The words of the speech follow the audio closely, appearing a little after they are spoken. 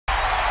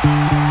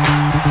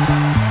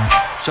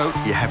So,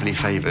 you're heavily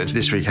favoured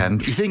this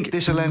weekend. You think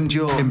this will end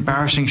your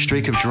embarrassing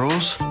streak of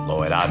draws?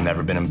 Lloyd, I've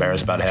never been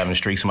embarrassed about having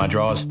streaks in my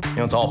draws. You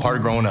know, it's all part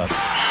of growing up.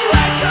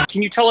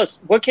 Can you tell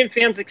us, what can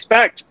fans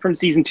expect from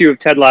season 2 of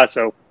Ted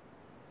Lasso?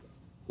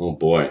 Oh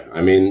boy.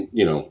 I mean,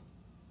 you know,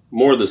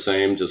 more of the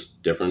same,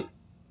 just different.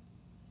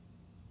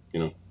 You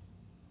know,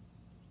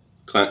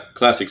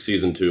 classic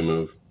season 2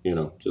 move. You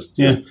know, just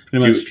a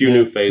few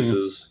new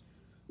faces.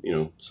 You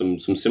know, some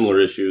similar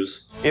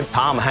issues. If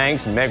Tom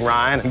Hanks and Meg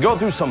Ryan can go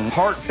through some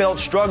heartfelt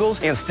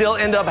struggles and still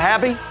end up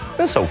happy,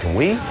 then so can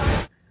we.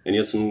 And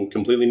yet some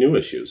completely new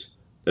issues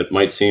that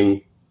might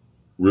seem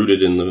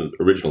rooted in the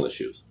original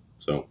issues.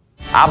 So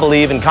I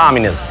believe in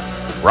communism.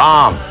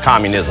 Rom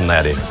communism,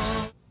 that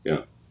is.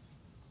 Yeah.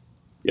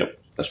 Yep,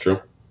 that's true.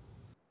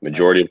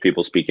 Majority of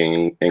people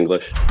speaking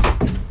English.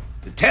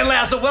 The Ted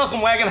Lasso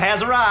welcome wagon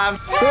has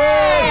arrived.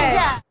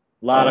 Ted!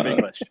 A lot of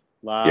English.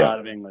 Lot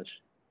of English.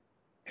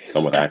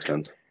 Some with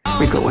accents.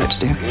 We've got work to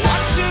do.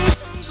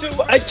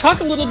 So I talk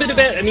a little bit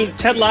about, I mean,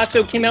 Ted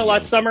Lasso came out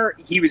last summer.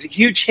 He was a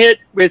huge hit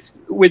with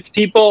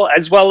people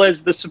as well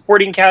as the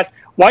supporting cast.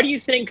 Why do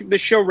you think the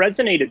show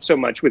resonated so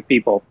much with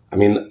people? I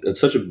mean, it's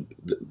such a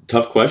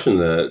tough question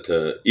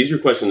easier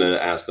question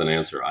to ask than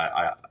answer.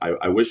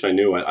 I wish I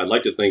knew. I'd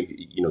like to think,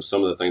 you know,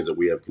 some of the things that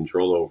we have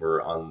control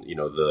over on, you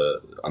know,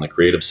 on the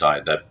creative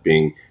side, that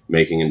being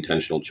making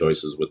intentional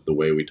choices with the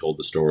way we told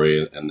the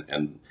story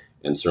and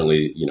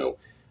certainly, you know,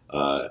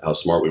 how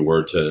smart we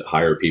were to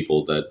hire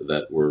people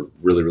that were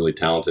really, really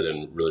talented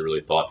and really,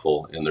 really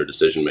thoughtful in their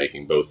decision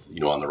making, both, you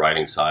know, on the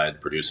writing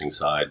side, producing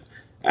side,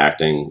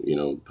 acting, you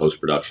know,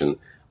 post-production.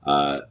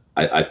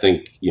 I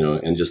think, you know,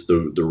 and just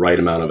the right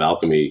amount of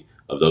alchemy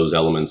of those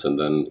elements, and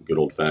then good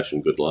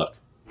old-fashioned good luck.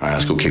 All right,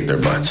 let's go kick their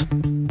butts.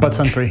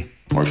 Butts on 3.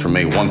 Works for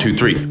me. 1, 2,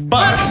 3.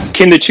 Butts!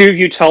 Can the two of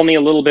you tell me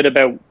a little bit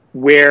about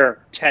where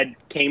Ted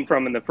came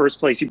from in the first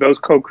place? You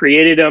both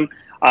co-created him.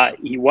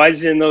 He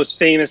was in those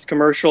famous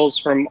commercials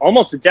from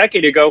almost a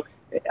decade ago.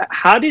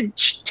 How did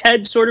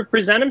Ted sort of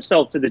present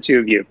himself to the two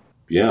of you?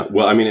 Yeah,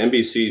 well, I mean,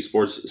 NBC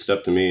Sports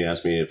stepped to me,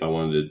 asked me if I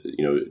wanted to,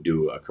 you know,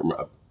 do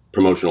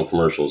promotional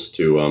commercials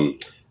to,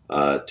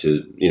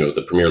 you know,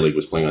 the Premier League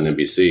was playing on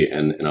NBC,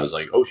 and I was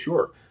like, oh,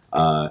 sure.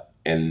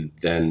 And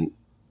then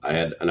I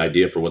had an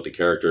idea for what the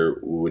character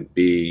would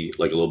be,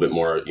 like a little bit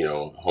more, you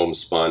know,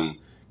 homespun,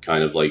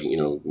 kind of like, you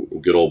know,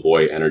 good old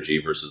boy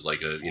energy versus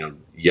like a, you know,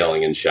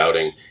 yelling and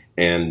shouting.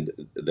 And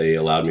they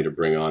allowed me to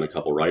bring on a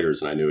couple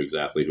writers, and I knew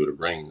exactly who to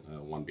bring,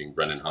 one being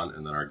Brendan Hunt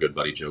and then our good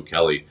buddy Joe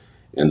Kelly.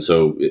 And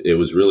so it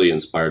was really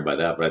inspired by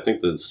that. But I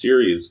think the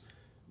series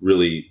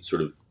really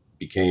sort of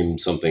became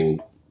something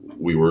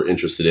we were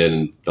interested in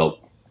and felt,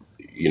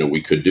 you know,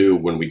 we could do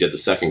when we did the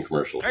second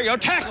commercial. There you go,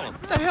 tackle him.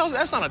 What the hell?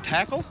 That's not a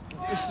tackle.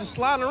 It's just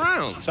sliding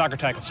around. Soccer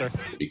tackle, sir.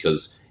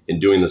 Because in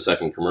doing the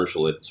second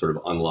commercial, it sort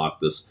of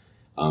unlocked this,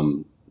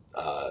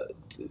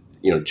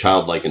 you know,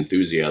 childlike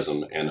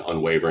enthusiasm and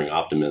unwavering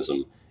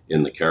optimism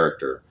in the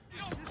character.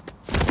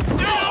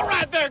 All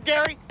right there,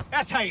 Gary.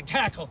 That's how you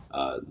tackle.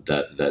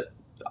 That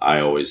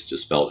I always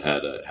just felt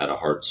had a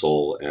heart,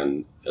 soul,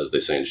 and, as they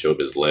say in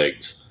showbiz,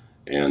 legs.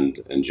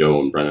 And Joe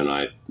and Brennan and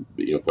I,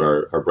 you know, put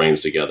our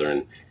brains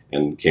together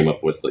and came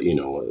up with, you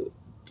know,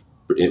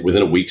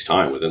 within a week's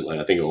time, within,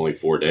 like, I think only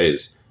 4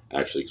 days,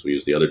 actually, because we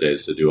used the other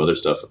days to do other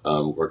stuff,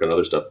 work on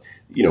other stuff,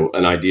 you know,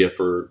 an idea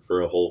for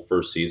a whole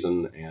first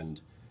season, and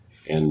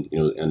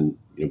you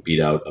know, beat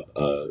out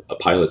a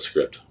pilot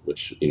script,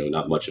 which, you know,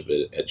 not much of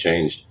it had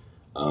changed.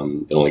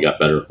 It only got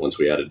better once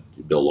we added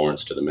Bill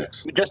Lawrence to the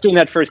mix. Just doing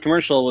that first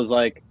commercial was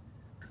like,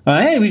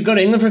 hey, we go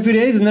to England for a few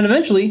days, and then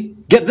eventually,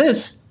 get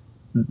this,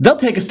 they'll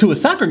take us to a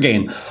soccer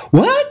game.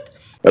 What?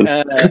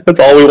 That's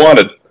all we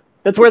wanted.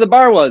 that's where the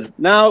bar was.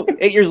 Now,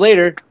 8 years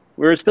later,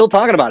 we're still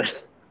talking about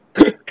it.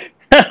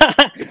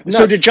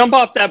 So to jump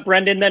off that,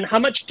 Brendan, then how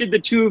much did the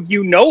two of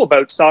you know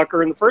about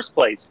soccer in the first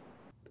place?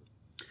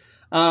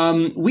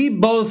 We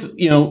both,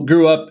 you know,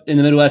 grew up in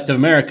the Midwest of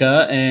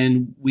America,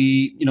 and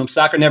we, you know,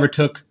 soccer never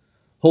took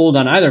hold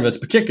on either of us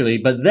particularly.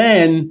 But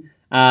then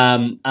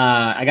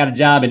I got a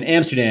job in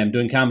Amsterdam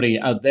doing comedy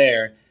out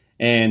there,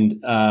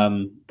 and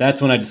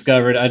that's when I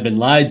discovered I'd been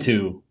lied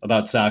to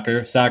about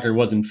soccer. Soccer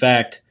was, in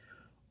fact,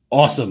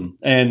 awesome,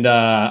 and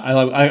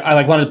I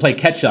like wanted to play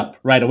catch up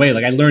right away.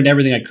 Like, I learned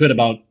everything I could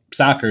about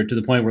soccer to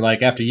the point where,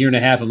 like, after a year and a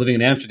half of living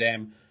in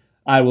Amsterdam,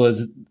 I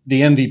was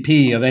the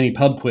MVP of any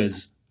pub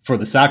quiz for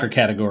the soccer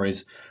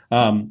categories.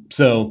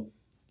 So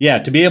yeah,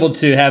 to be able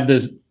to have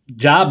this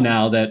job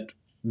now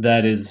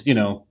that is, you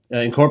know,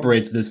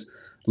 incorporates this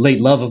late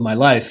love of my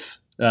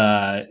life,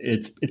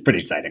 it's pretty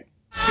exciting.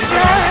 Hey,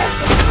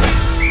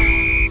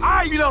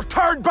 you little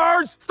turd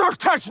birds! Start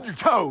touching your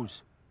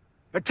toes!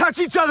 And touch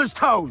each other's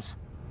toes!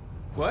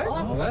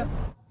 What?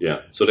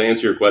 Yeah, so to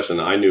answer your question,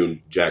 I knew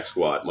jack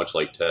squat, much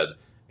like Ted,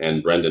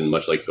 and Brendan,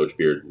 much like Coach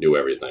Beard, knew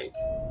everything.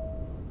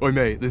 Oi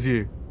mate, there's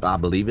you. I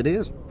believe it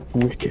is.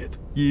 Wicked.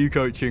 You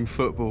coaching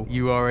football.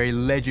 You are a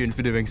legend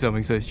for doing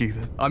something so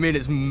stupid. I mean,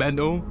 it's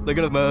mental. They're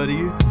gonna murder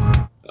you.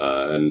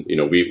 And, you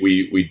know,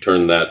 we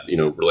turned that, you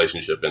know,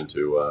 relationship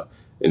into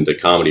into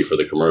comedy for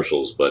the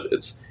commercials, but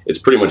it's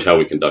pretty much how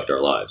we conduct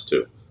our lives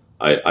too.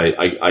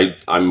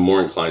 I'm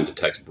more inclined to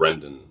text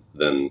Brendan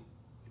than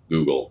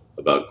Google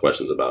about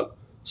questions about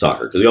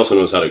soccer, because he also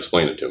knows how to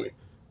explain it to me.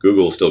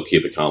 Google will still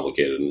keep it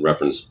complicated and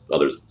reference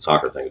other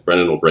soccer things.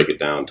 Brendan will break it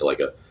down to like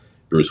a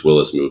Bruce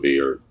Willis movie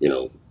or,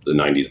 the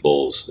 90s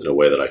Bulls in a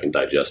way that I can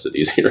digest it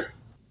easier.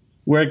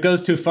 Where it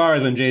goes too far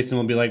is when Jason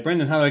will be like,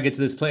 Brendan, how do I get to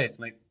this place?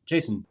 I'm like,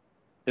 Jason,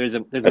 there's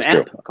an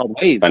app called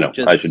Waze. I know.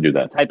 I should do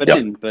that. Type it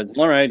in. But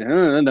all right,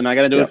 then I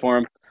got to do it for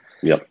him.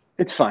 Yep.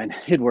 It's fine.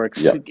 It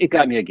works. Yep. It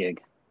got me a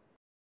gig.